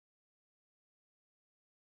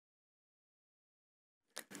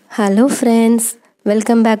Hello friends,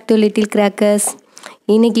 welcome back to little crackers.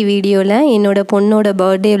 இன்றைக்கி வீடியோவில் என்னோடய பொண்ணோட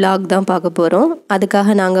பர்த்டே விலாக் தான் பார்க்க போகிறோம்.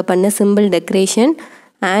 அதுக்காக நாங்கள் பண்ண simple decoration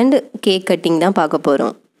and cake cutting தான் பார்க்க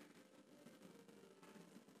போகிறோம்.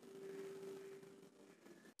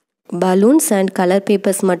 பலூன்ஸ் அண்ட் கலர்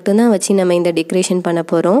பேப்பர்ஸ் மட்டும்தான் வச்சு நம்ம இந்த டெக்கரேஷன் பண்ண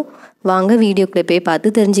போகிறோம். வாங்க வீடியோக்குள்ளே போய்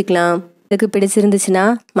பார்த்து தெரிஞ்சுக்கலாம். இதுக்கு பிடிச்சிருந்துச்சுன்னா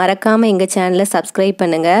மறக்காமல் எங்கள் சேனலை சப்ஸ்கிரைப்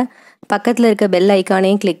பண்ணுங்கள். பக்கத்தில் இருக்க பெல்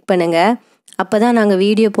ஐக்கானையும் கிளிக் பண்ணுங்கள். அப்போ தான் நாங்கள்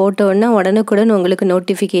வீடியோ போட்டோன்னா உடனுக்குடன் உங்களுக்கு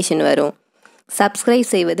நோட்டிஃபிகேஷன் வரும். சப்ஸ்கிரைப்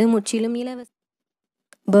செய்வது முற்றிலும் இலவசம்.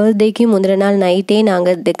 பர்த்டேக்கு முந்தின நாள் நைட்டே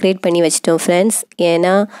நாங்கள் டெக்கரேட் பண்ணி வச்சிட்டோம் ஃப்ரெண்ட்ஸ்.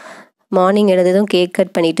 ஏன்னா மார்னிங் எழுந்ததும் கேக்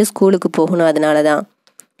கட் பண்ணிவிட்டு ஸ்கூலுக்கு போகணும். அதனால தான்.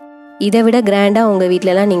 இதை விட கிராண்டாக உங்கள்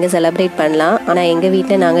வீட்டிலலாம் நீங்கள் செலிப்ரேட் பண்ணலாம். ஆனால் எங்கள்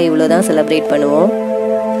வீட்டில் நாங்கள் இவ்வளோ தான் செலிப்ரேட் பண்ணுவோம்.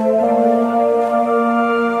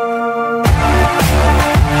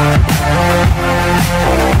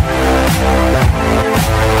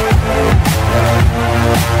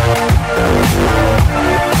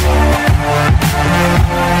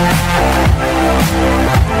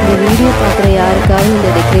 வீடியோ பார்க்குற யாருக்காவது இந்த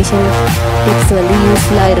டெக்கரேஷன் டிப்ஸ்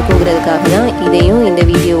யூஸ்ஃபுல்லாக இருக்குங்கிறதுக்காக தான் இதையும் இந்த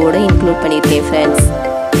வீடியோவோட இன்க்ளூட் பண்ணியிருக்கேன் ஃப்ரெண்ட்ஸ்.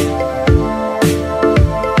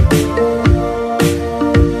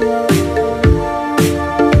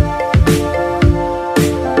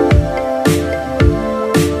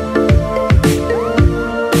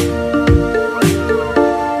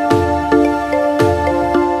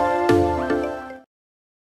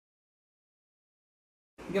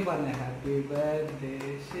 இங்க பாருங்க, happy birthday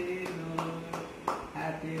ஷீனு,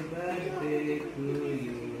 happy birthday to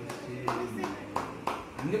you ஷீனு.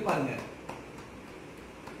 இங்க பாருங்க,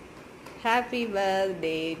 ஹாப்பி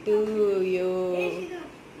பர்த்டே டு யூ.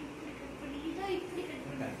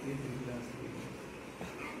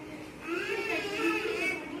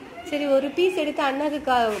 சரி, ஒரு பீஸ் எடுத்து அண்ணாக்கு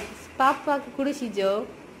பாப்பாக்கு குடிச்சிச்சோ.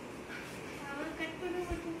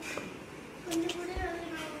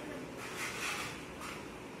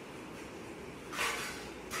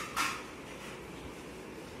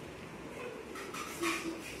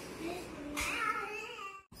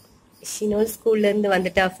 ஷினோல் ஸ்கூல்லேருந்து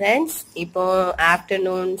வந்துட்டா ஃப்ரெண்ட்ஸ். இப்போ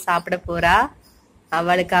ஆஃப்டர்நூன் சாப்பிட போகிறா.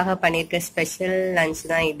 அவளுக்காக பண்ணியிருக்க ஸ்பெஷல் லஞ்ச்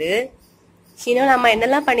தான் இது. ஷினோல், அம்மா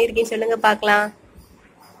என்னெல்லாம் பண்ணியிருக்கேன்னு சொல்லுங்க பார்க்கலாம்.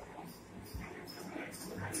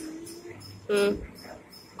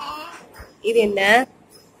 இது என்ன?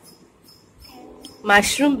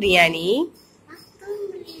 மஷ்ரூம் பிரியாணி.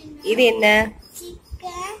 இது என்ன?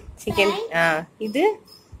 சிக்கன். இது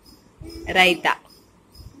ரைத்தா.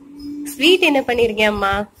 ஸ்வீட் என்ன பண்ணிருக்கேன்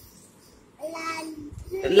அம்மா?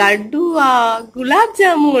 லட்டுவா? குலாப்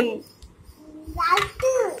ஜாமுன்.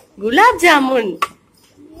 குலாப் ஜாமுன்.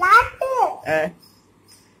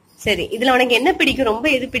 சரி, இதுல உனக்கு என்ன பிடிக்கும்? ரொம்ப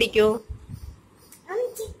எது பிடிக்கும்?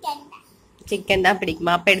 சிக்கன் தான்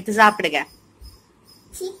பிடிக்குமா? அப்ப எடுத்து சாப்பிடுங்க.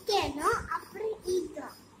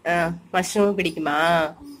 மஷ்ரூம் பிடிக்குமா?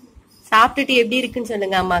 சாப்பிட்டுட்டு எப்படி இருக்குன்னு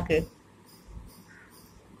சொல்லுங்க அம்மாக்கு.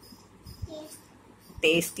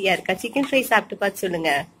 டேஸ்டியா இருக்கா? சிக்கன் ஃப்ரை சாப்பிட்டு பார்த்து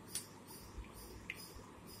சொல்லுங்க.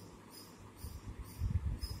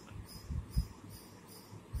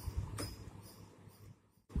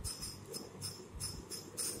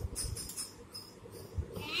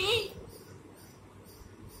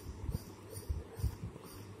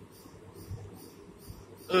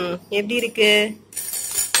 எப்படி இருக்கு?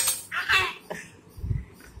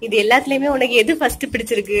 இது எல்லாத்துலயுமே உனக்கு எது ஃபர்ஸ்ட்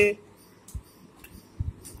பிடிச்சிருக்கு?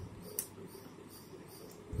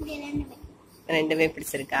 ரெண்டுமே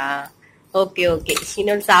பிடிச்சிருக்கா? ஓகே ஓகே,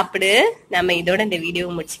 ஷினோல் சாப்பிடு. நம்ம இதோட இந்த வீடியோ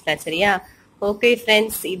முடிச்சுக்கலாம், சரியா? ஓகே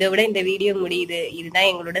ஃப்ரெண்ட்ஸ், இதோட இந்த வீடியோ முடியுது. இதுதான்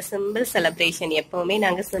எங்களோட சிம்பிள் செலிப்ரேஷன். எப்பவுமே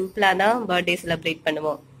நாங்க சிம்பிளா தான் பர்த்டே செலிப்ரேட்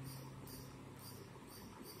பண்ணுவோம்.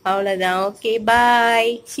 அவ்வளவுதான். ஓகே,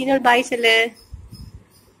 பாய். ஷினோல் பாய் சொல்லு.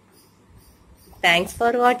 தேங்க்ஸ்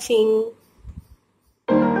ஃபார் வாட்சிங்.